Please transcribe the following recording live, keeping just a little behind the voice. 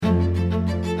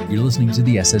You're listening to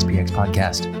the SSPX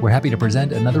podcast. We're happy to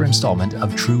present another installment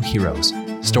of True Heroes,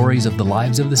 stories of the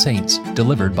lives of the saints,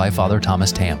 delivered by Father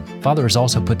Thomas Tam. Father has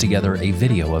also put together a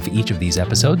video of each of these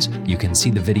episodes. You can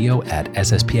see the video at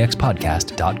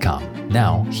sspxpodcast.com.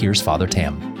 Now, here's Father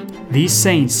Tam. These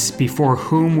saints, before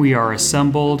whom we are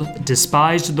assembled,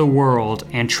 despised the world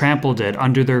and trampled it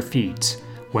under their feet,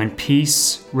 when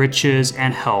peace, riches,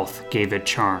 and health gave it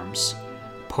charms.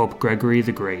 Pope Gregory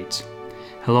the Great.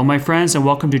 Hello, my friends, and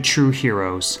welcome to True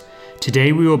Heroes.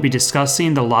 Today we will be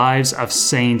discussing the lives of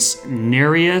Saints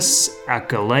Nereus,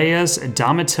 Achilles,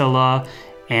 Domitilla,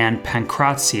 and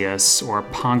Pancratius, or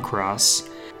Pancras.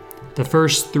 The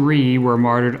first three were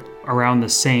martyred around the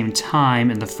same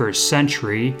time in the 1st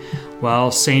century,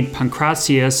 while Saint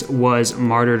Pancratius was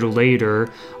martyred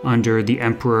later under the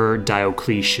Emperor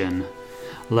Diocletian.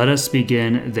 Let us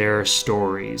begin their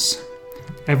stories.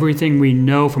 Everything we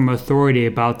know from authority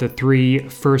about the three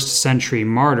 1st century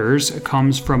martyrs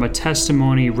comes from a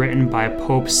testimony written by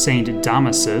Pope Saint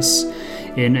Damasus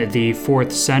in the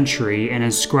 4th century and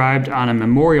inscribed on a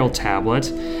memorial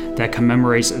tablet that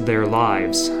commemorates their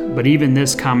lives. But even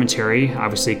this commentary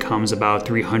obviously comes about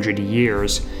 300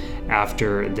 years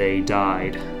after they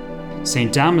died.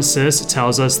 St. Damasus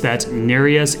tells us that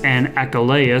Nereus and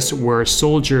Achilles were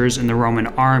soldiers in the Roman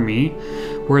army,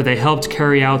 where they helped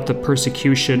carry out the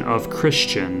persecution of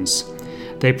Christians.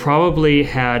 They probably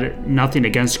had nothing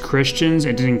against Christians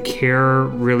and didn't care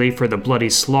really for the bloody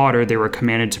slaughter they were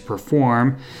commanded to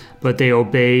perform, but they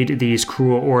obeyed these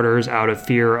cruel orders out of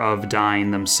fear of dying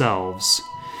themselves.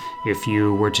 If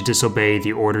you were to disobey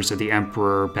the orders of the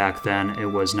emperor back then, it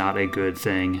was not a good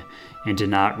thing and did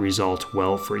not result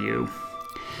well for you.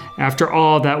 After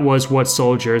all, that was what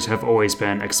soldiers have always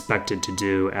been expected to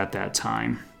do at that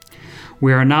time.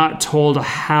 We are not told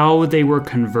how they were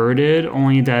converted,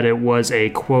 only that it was a,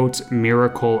 quote,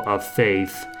 miracle of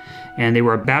faith, and they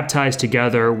were baptized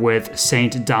together with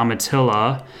Saint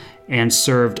Domitilla and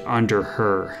served under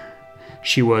her.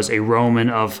 She was a Roman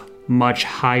of much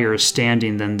higher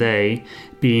standing than they,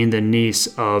 being the niece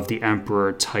of the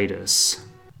Emperor Titus.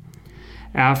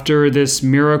 After this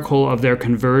miracle of their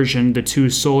conversion, the two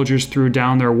soldiers threw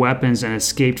down their weapons and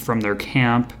escaped from their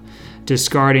camp,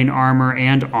 discarding armor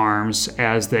and arms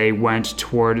as they went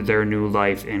toward their new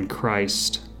life in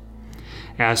Christ.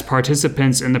 As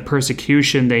participants in the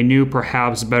persecution, they knew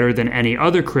perhaps better than any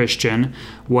other Christian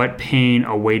what pain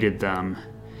awaited them.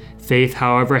 Faith,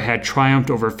 however, had triumphed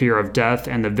over fear of death,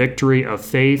 and the victory of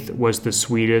faith was the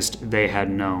sweetest they had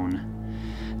known.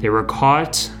 They were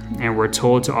caught and were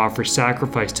told to offer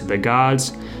sacrifice to the gods,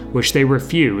 which they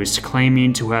refused,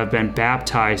 claiming to have been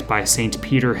baptized by St.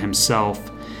 Peter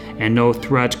himself, and no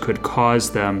threat could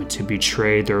cause them to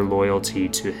betray their loyalty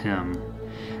to him.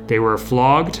 They were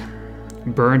flogged,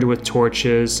 burned with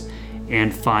torches,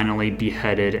 and finally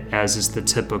beheaded, as is the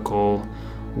typical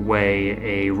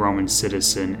way a Roman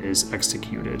citizen is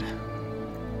executed.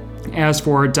 As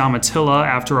for Domitilla,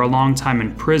 after a long time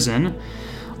in prison,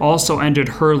 also ended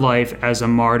her life as a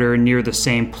martyr near the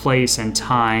same place and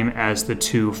time as the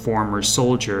two former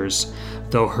soldiers,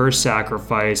 though her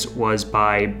sacrifice was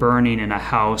by burning in a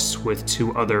house with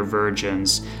two other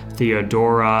virgins,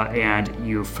 Theodora and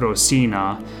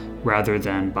Euphrosyna, rather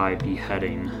than by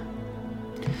beheading.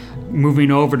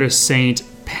 Moving over to Saint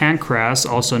Pancras,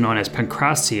 also known as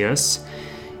Pancratius,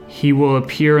 he will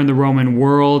appear in the Roman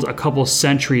world a couple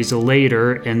centuries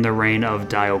later in the reign of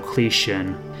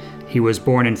Diocletian. He was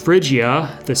born in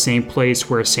Phrygia, the same place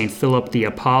where St. Philip the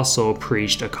Apostle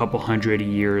preached a couple hundred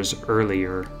years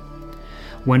earlier.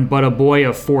 When but a boy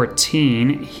of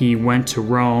 14, he went to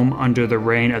Rome under the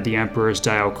reign of the emperors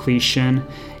Diocletian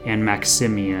and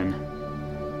Maximian.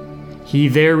 He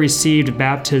there received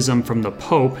baptism from the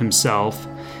Pope himself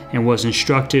and was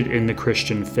instructed in the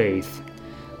Christian faith.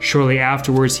 Shortly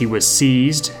afterwards, he was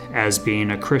seized as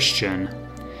being a Christian.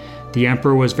 The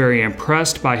emperor was very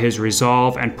impressed by his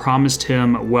resolve and promised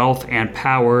him wealth and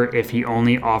power if he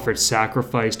only offered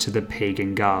sacrifice to the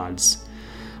pagan gods.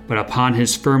 But upon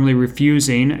his firmly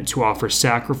refusing to offer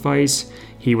sacrifice,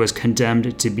 he was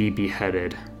condemned to be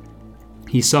beheaded.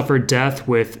 He suffered death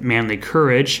with manly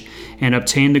courage and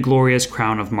obtained the glorious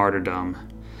crown of martyrdom.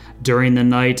 During the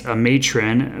night, a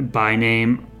matron by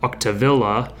name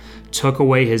Octavilla took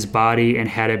away his body and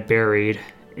had it buried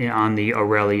on the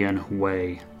Aurelian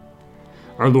Way.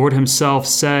 Our Lord himself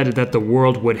said that the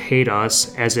world would hate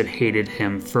us as it hated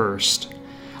him first.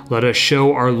 Let us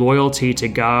show our loyalty to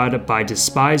God by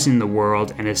despising the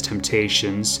world and its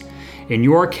temptations, in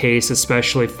your case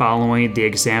especially following the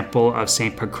example of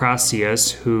St.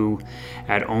 Pancratius, who,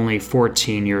 at only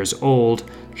 14 years old,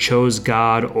 chose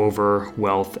God over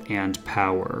wealth and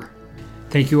power.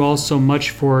 Thank you all so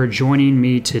much for joining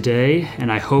me today, and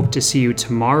I hope to see you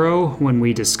tomorrow when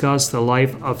we discuss the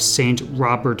life of Saint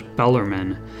Robert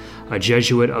Bellarmine, a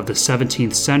Jesuit of the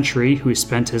 17th century who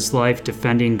spent his life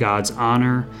defending God's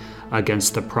honor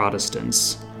against the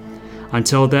Protestants.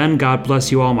 Until then, God bless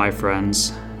you all, my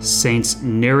friends. Saints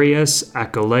Nereus,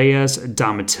 Achilleus,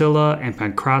 Domitilla, and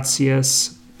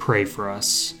Pancratius, pray for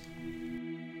us.